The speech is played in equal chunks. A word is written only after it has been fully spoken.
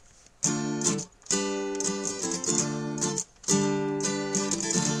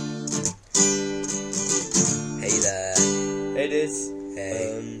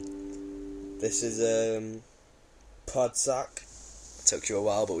This is Podsack. Took you a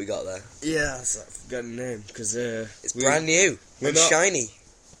while, but we got there. Yeah, I forgot the name because It's brand new and shiny.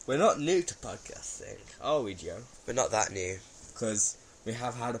 We're not new to podcasting, are we, Joe? We're not that new. Because we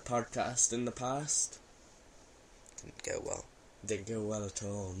have had a podcast in the past. Didn't go well. Didn't go well at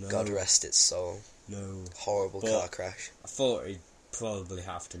all. No. God rest its soul. No. Horrible car crash. I thought we'd probably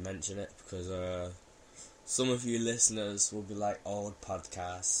have to mention it because some of you listeners will be like old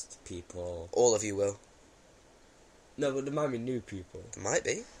podcast people. All of you will. No, but there might be new people. There might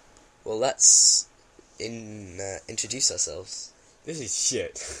be. Well, let's introduce ourselves. This is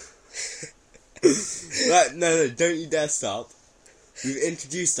shit. Right, no, don't you dare stop. We've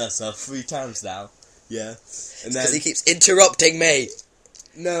introduced ourselves 3 times now. Yeah. And then Because he keeps interrupting me.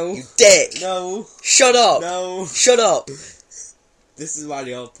 No. You dick. No. Shut up. No. Shut up. This is why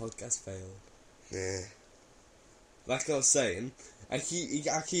the old podcast failed. Yeah. Like I was saying, I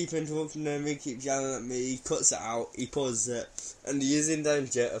keep interrupting him, he keeps yelling at me, he cuts it out, he pauses it, and he is in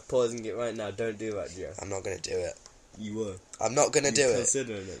danger of pausing it right now. Don't do that, Joe. I'm not going to do it. You were. I'm not going to do it.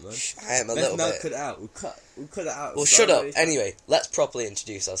 Considering it, man. I am a Let's little not bit. cut it out. We'll cut it out. Well, shut up. Anyway, let's properly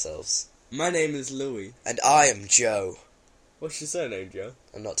introduce ourselves. My name is Louis. And I am Joe. What's your surname, Joe?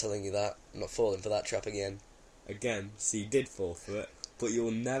 I'm not telling you that. I'm not falling for that trap again. Again, so you did fall for it, but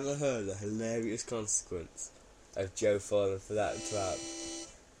you'll never hear the hilarious consequence of Joe falling for that trap.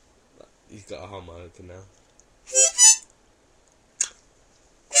 He's got a harmonica now.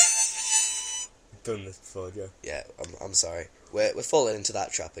 You've done this before, Joe. Yeah, I'm sorry. We're falling into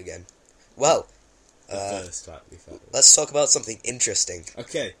that trap again. Well, The first trap we fell in. let's talk about something interesting.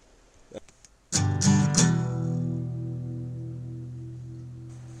 Okay.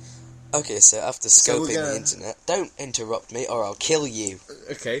 Okay, so after So scoping we're gonna- the internet, don't interrupt me or I'll kill you.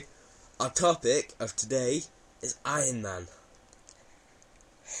 Okay. Our topic of today is Iron Man.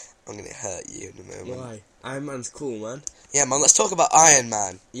 I'm gonna hurt you in a moment. Why? Iron Man's cool, man. Yeah, man, let's talk about Iron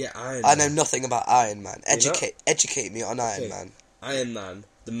Man. Yeah, Iron I Man. know nothing about Iron Man. You know- Educate me on Iron Okay. Man. Iron Man,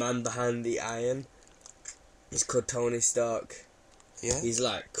 the man behind the iron. He's called Tony Stark. Yeah? He's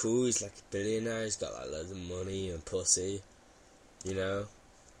like cool, he's like a billionaire, he's got like loads of money and pussy. You know?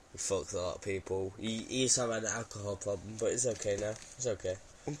 He fucks a lot of people. He used to have an alcohol problem, but it's okay now. It's okay.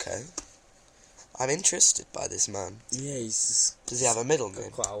 Okay. I'm interested by this man. Yeah, he's just Does he have a middle got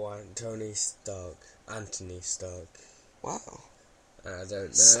name? quite a white Tony Stark. Anthony Stark. Wow. I don't know.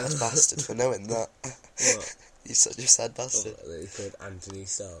 Sad bastard for knowing that. What? You're such a sad bastard. Oh, he's called Anthony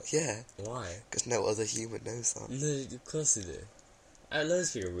Stark. Yeah, Why? because no other human knows that. No, of course they do.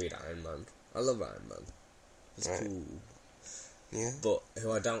 Loads of people read Iron Man. I love Iron Man. It's Right. cool. Yeah? But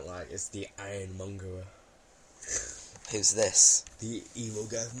who I don't like is the Ironmonger. Who's this? The evil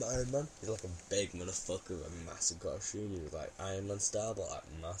guy from Iron Man. He's like a big motherfucker with a massive costume. He was like Iron Man style, but like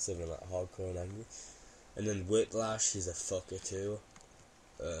massive and like hardcore and angry. And then Whiplash, he's a fucker too.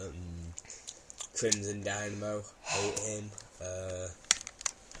 Crimson Dynamo, hate him. I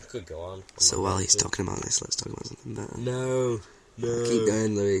could go on. So while he's talking about this, let's talk about something better. No. Keep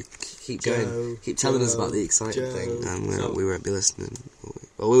going, Louis. Keep going. Joe, Keep telling us Joe, about the exciting Joe. thing, and So- we won't be listening.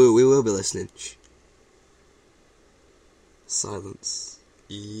 Well, we will be listening. Shh. Silence.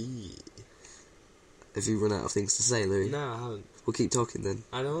 Have you run out of things to say, Louis? No, I haven't. We'll keep talking then.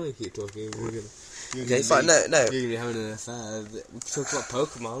 I don't want to keep talking. You're Okay, fine. No. You're going to be having an affair. We can talk about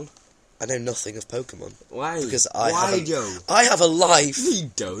Pokemon. I know nothing of Pokemon. Why? Because Why, Joe? I have a life. You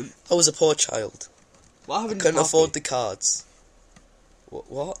don't. I was a poor child. What I happened to couldn't Poppy? afford the cards.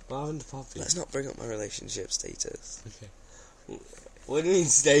 What? What happened to Poppy? Let's not bring up my relationship status. Okay. What do you mean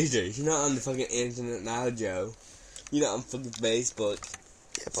status? You're not on the fucking internet now, Joe. You're not on fucking Facebook.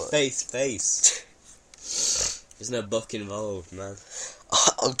 Yeah, but Face. There's no book involved, man.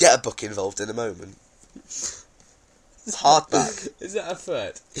 I'll get a book involved in a moment. Hardback. Is that a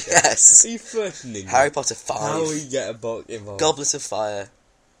threat? Yes. Are you threatening me? Harry Potter 5. How will you get a book involved? Goblet of Fire.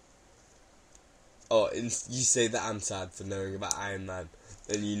 Oh, you say that I'm sad for knowing about Iron Man,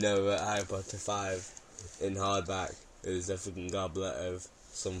 then you know that Harry Potter 5 in hardback is a fucking goblet of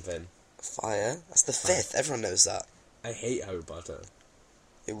something. Fire? That's the 5th. Everyone knows that. I hate Harry Potter.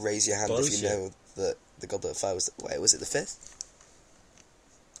 You raise your hand if Bullshit. you know that the Goblet of Fire was... Wait, was it the 5th?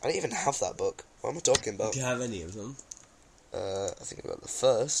 I don't even have that book. What am I talking about? Do you have any of them? I think I got the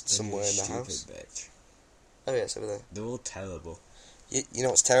first somewhere in the Stupid house. bitch. Oh yeah, it's over there. They're all terrible. You know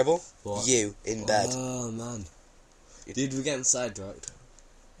what's terrible? What? You in bed. Oh man. Dude, we're getting sidetracked.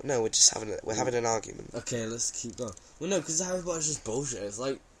 No, we're having an argument. Okay, let's keep going. Well, no, because Harry Potter's just bullshit. It's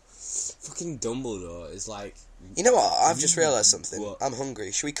like fucking Dumbledore is like. You know what? I've just realised something. What? I'm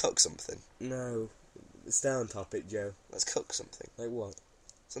hungry. Should we cook something? No, stay on topic, Joe. Let's cook something. Like what?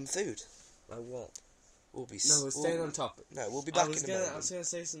 Some food. Like what? We'll be. No, we're staying on topic. No, we'll be back in a moment. I was gonna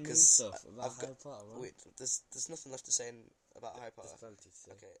say some new 'cause stuff about I've got- Harry Potter. Right? Wait, there's nothing left to say about Harry Potter. There's plenty to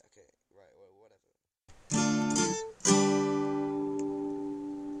say. Okay, right, well, whatever.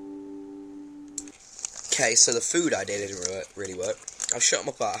 Okay, so the food idea didn't really work. I've shut him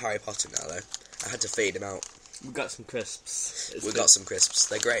up about Harry Potter now, though. I had to feed him out. We got some crisps. We got some crisps.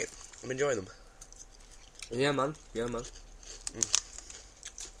 They're great. I'm enjoying them. Yeah, man.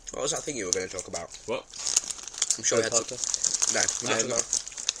 What was that thing you were going to talk about? What? I'm sure we Harry had Potter? some... No, we're not talking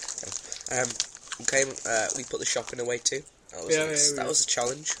about... we put the shopping away too. That was a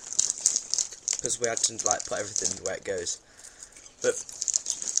challenge. Because we had to, like, put everything where it goes. But...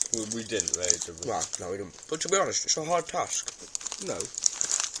 We didn't, really, did we? Well, no, we didn't. But to be honest, it's a hard task. No.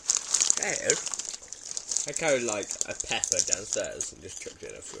 Yeah, it is. I carried, like, a pepper downstairs and just chucked it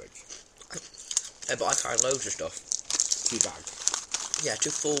in the fridge. Yeah, but I carried loads of stuff. 2 bags. Yeah, 2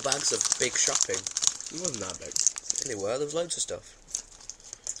 full bags of big shopping. It wasn't that big. Yeah, they were. There was loads of stuff.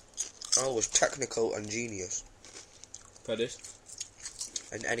 I was technical and genius. Credit?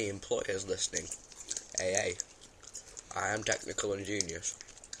 And any employers listening, AA, I am technical and genius.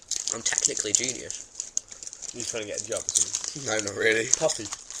 I'm technically genius. You trying to get a job or something? No, not really. Poppy.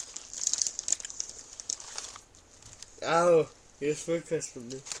 Oh, here's food crisp from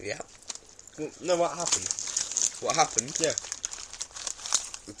me. Yeah. Well, no, what happened? What happened? Yeah.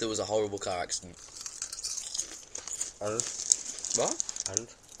 There was a horrible car accident. And? What? And?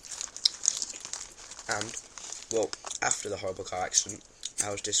 And, well, after the horrible car accident,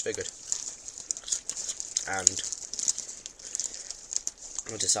 I was disfigured. And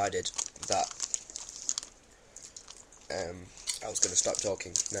I decided that I was going to stop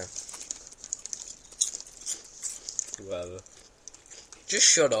talking. No. Whatever. Just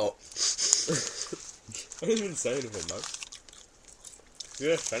shut up. I didn't even say anything, man.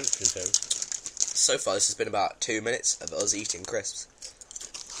 You're offensive, too. So far, this has been about 2 minutes of us eating crisps.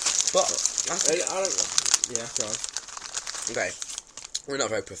 But, I don't... Yeah, go on. okay, we're not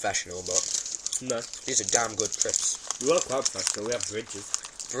very professional, but No. these are damn good crisps. We are quite professional, we have bridges.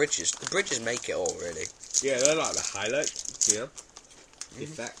 The bridges make it all, really. Yeah, they're like the highlight, you know? The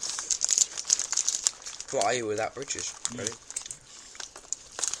effects. What are you without bridges? Ready?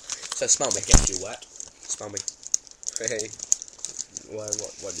 So smell me. Get you wet. Smell me. Hey. What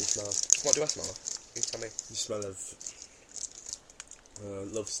do you smell? What do I smell? You tell me. You smell of...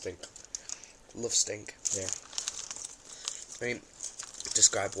 love stink. Love stink. Yeah. I mean,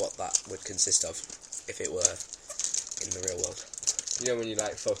 describe what that would consist of if it were in the real world. You know when you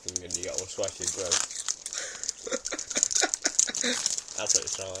like fucking and you get all sweaty and gross? That's what it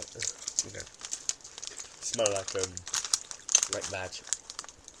smells like. Okay. Smell like veg.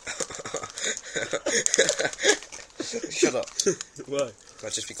 Shut up. Why?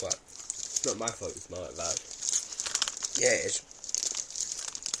 Let's just be quiet. It's not my fault you smell like veg. Yeah, it is.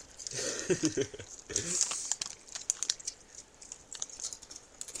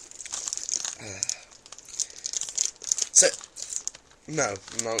 So, no.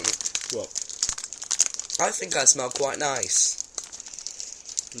 What? I think I smell quite nice.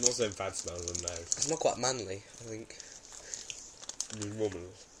 I'm not saying bad smells on nose. I smell quite manly, I think. You woman.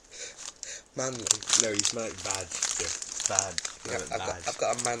 Manly. No, you smell like veg. Bad. Yeah, I've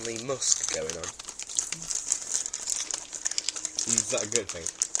got a manly musk going on. Is that a good thing?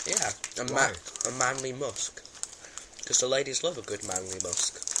 Yeah, Why? a manly musk. Because the ladies love a good manly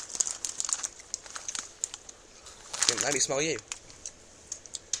musk. Let me smell you. You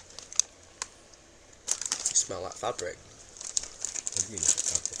smell like fabric. What do you mean like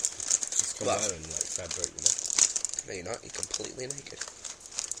fabric? It's come Well, out in like fabric, you know? No, you're not. You're completely naked.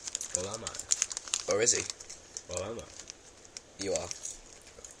 Well, am I? Or is he? Well, am I? You are.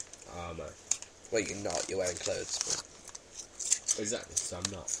 Am I? Well, you're not. You're wearing clothes. But Exactly, so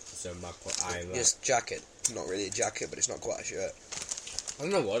I'm not. So my point, I am. Yes, jacket. Not really a jacket, but it's not quite a shirt. I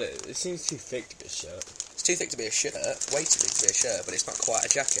don't know what it is. It seems too thick to be a shirt. It's too thick to be a shirt. Way too thick to be a shirt, but it's not quite a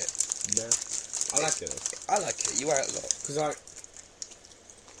jacket. No. I like it. I like it. You wear it a lot. Because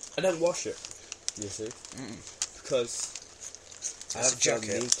I don't wash it, you see. Because I It's have a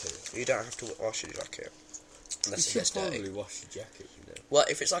jacket. Need to. You don't have to wash your jacket. Unless it You gets should dirty. probably wash your jacket, you know. Well,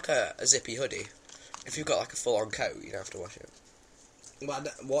 if it's like a zippy hoodie, if you've got like a full-on coat, you don't have to wash it.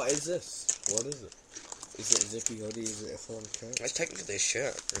 What is this? What is it? Is it a zippy hoodie? Is it a full coat? It's technically a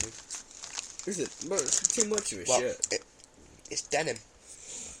shirt, really. Is it? But it's too much of a Well, shirt. it's denim.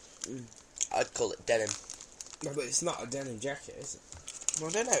 I'd call it denim. No, but it's not a denim jacket, is it? Well,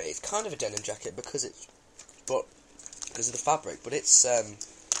 I don't know. It's kind of a denim jacket because of the fabric, but it's so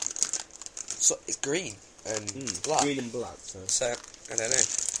it's green and black. Green and black, so. So I don't know.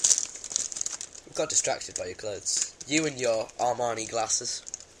 Got distracted by your clothes. You and your Armani glasses.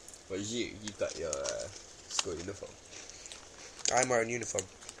 Well, you've got your school uniform. I'm wearing uniform.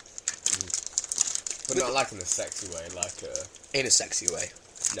 But not like in a sexy way, like In a sexy way.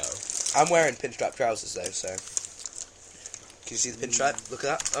 no. I'm wearing pinstripe trousers though, so... Can you see the pinstripe? Look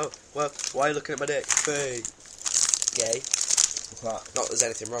at that. Oh, well, why are you looking at my dick? Hey. Gay. What's that? Not that there's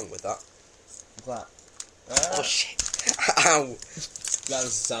anything wrong with that. What's that? Oh shit. Ow. That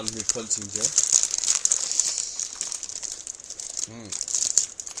was the sound of me punching you.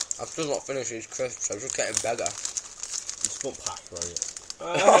 I've still not finished these crisps, I'm just getting bigger. You spun pack, right?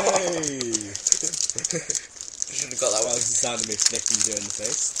 Hey! Should have got that That one. was the sound of me snicking you in the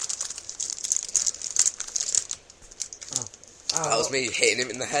face. That was me hitting him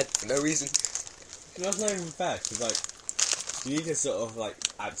in the head for no reason. That's not even fair, because, like, you need to sort of, like,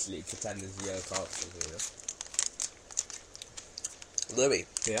 actually pretend as you're unconscious, you know? Louis,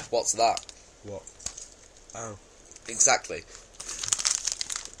 Yeah? what's that? What? Oh. Exactly.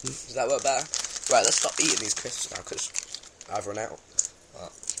 Does that work better? Right, let's stop eating these crisps now, because I've run out.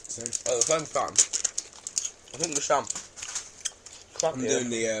 So, Oh, the phone's fine. I think the Sam. I'm doing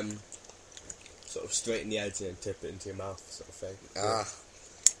the, sort of straighten the edge and tip it into your mouth sort of thing. Ah.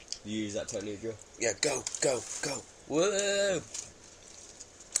 You use that technique, Joe? Yeah, go, go, go. Whoa!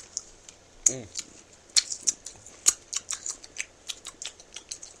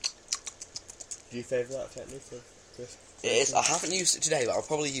 Do you favour that technique, Chris? It is. I haven't used it today, but I'll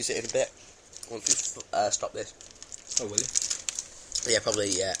probably use it in a bit. Once we stop this. Oh, will you? Yeah, probably,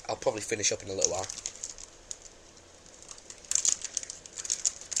 yeah. I'll probably finish up in a little while.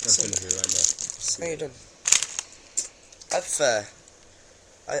 I'm finishing right now. So you're done. I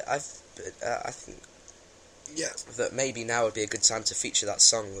think that maybe now would be a good time to feature that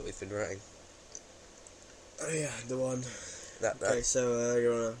song that we've been writing. Oh yeah, the one. That Okay, so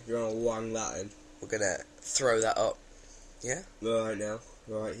you're gonna wang that in. we're gonna throw that up. Yeah? Right now,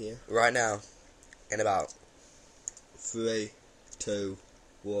 right here. Right now. In about 3, 2,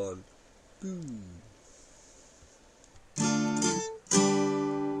 1. Boom.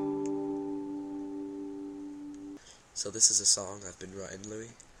 So this is a song I've been writing,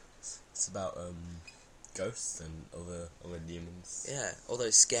 Louis. It's about ghosts and other demons. Yeah, all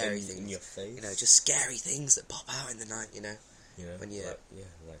those scary in things. your face. You know, just scary things that pop out in the night, you know. You know, when you- like,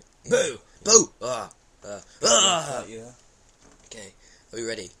 Yeah. boo, Boo! Ah! yeah. Okay, are we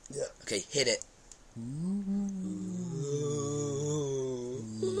ready? Yeah. Okay, hit it.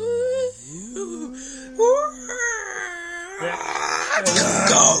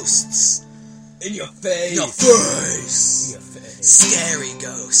 Ghosts! In your face. In your face! In your face. Scary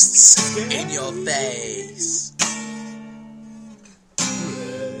ghosts in your face.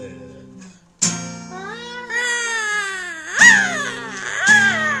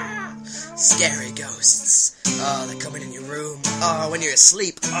 Scary ghosts. Oh, they're coming in your room. Oh, when you're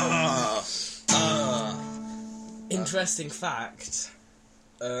asleep. Oh. Interesting fact.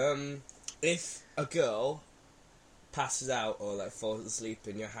 If a girl passes out or like falls asleep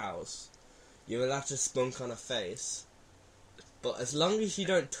in your house, you will have to spunk on her face. But as long as you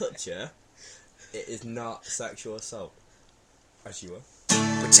don't touch her, it is not sexual assault. As you were.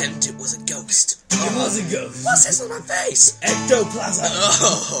 Pretend it was a ghost. It was a ghost. What's this on my face? Ectoplasm.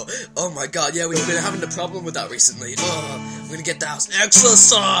 Oh my god, yeah, we've been having a problem with that recently. Oh, I'm gonna get the house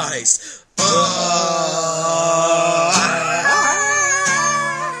exercised.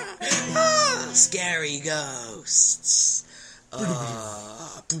 Scary ghosts.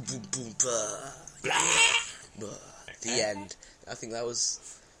 Boom, boom, boom, the end. I think that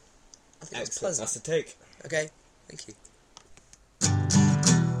was pleasant. That's the take. Okay, thank you.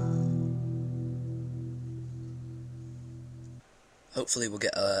 Hopefully we'll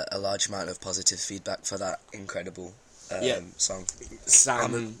get a large amount of positive feedback for that incredible song.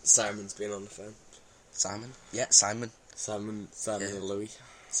 Simon's been on the phone. Simon? Yeah, Simon. Simon Yeah. and Louis.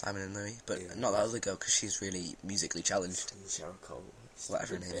 Simon and Louis. But Yeah. not that other girl, because she's really musically challenged. Cheryl Cole.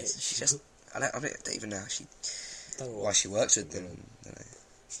 Whatever her name is. She just... I don't even know why Why she works with them.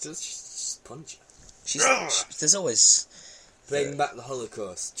 She's punchy. There's always... Bring back the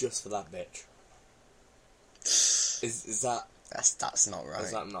Holocaust just for that bitch. Is that... That's not right.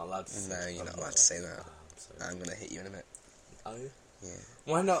 Is that not allowed to say? No, you're not allowed to say that. I'm gonna hit you in a minute. Are you? Yeah.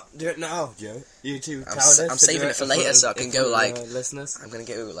 Why not do it now, Joe? You two I'm cowardice I'm to do saving it for later so I can go like... listeners. I'm gonna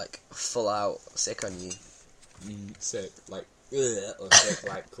go like full out sick on you. Sick, like, or sick,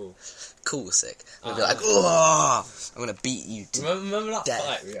 like, cool. Cool sick. I'm gonna be like, oh! I'm gonna beat you to Remember that death.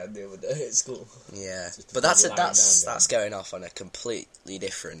 fight we had the other day at school? Yeah, Just but that's lying down, that's going off on a completely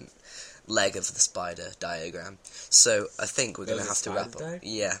different leg of the spider diagram. So I think we're There's gonna a have to wrap spider up. diagram?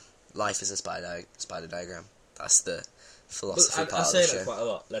 Yeah, life is a spider diagram. That's the philosophy I part of say the that show. quite a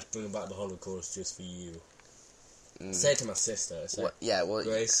lot. Let's bring back the Holocaust just for you. I say it to my sister. I say, Well,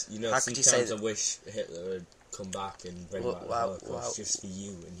 Grace, you know, how could you say sometimes I wish Hitler would come back and bring back the Holocaust just for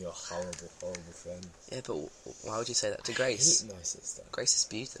you and your horrible, horrible friend. Yeah, but why would you say that to I Grace? hate my sister. Grace is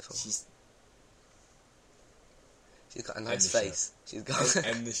beautiful. She's got a nice face. She's got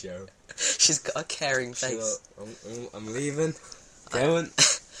end the show. She's got a caring face. I'm leaving. Going.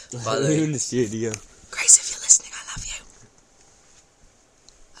 By the I'm leaving the studio. Grace, if you're listening, I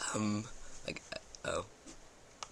love you.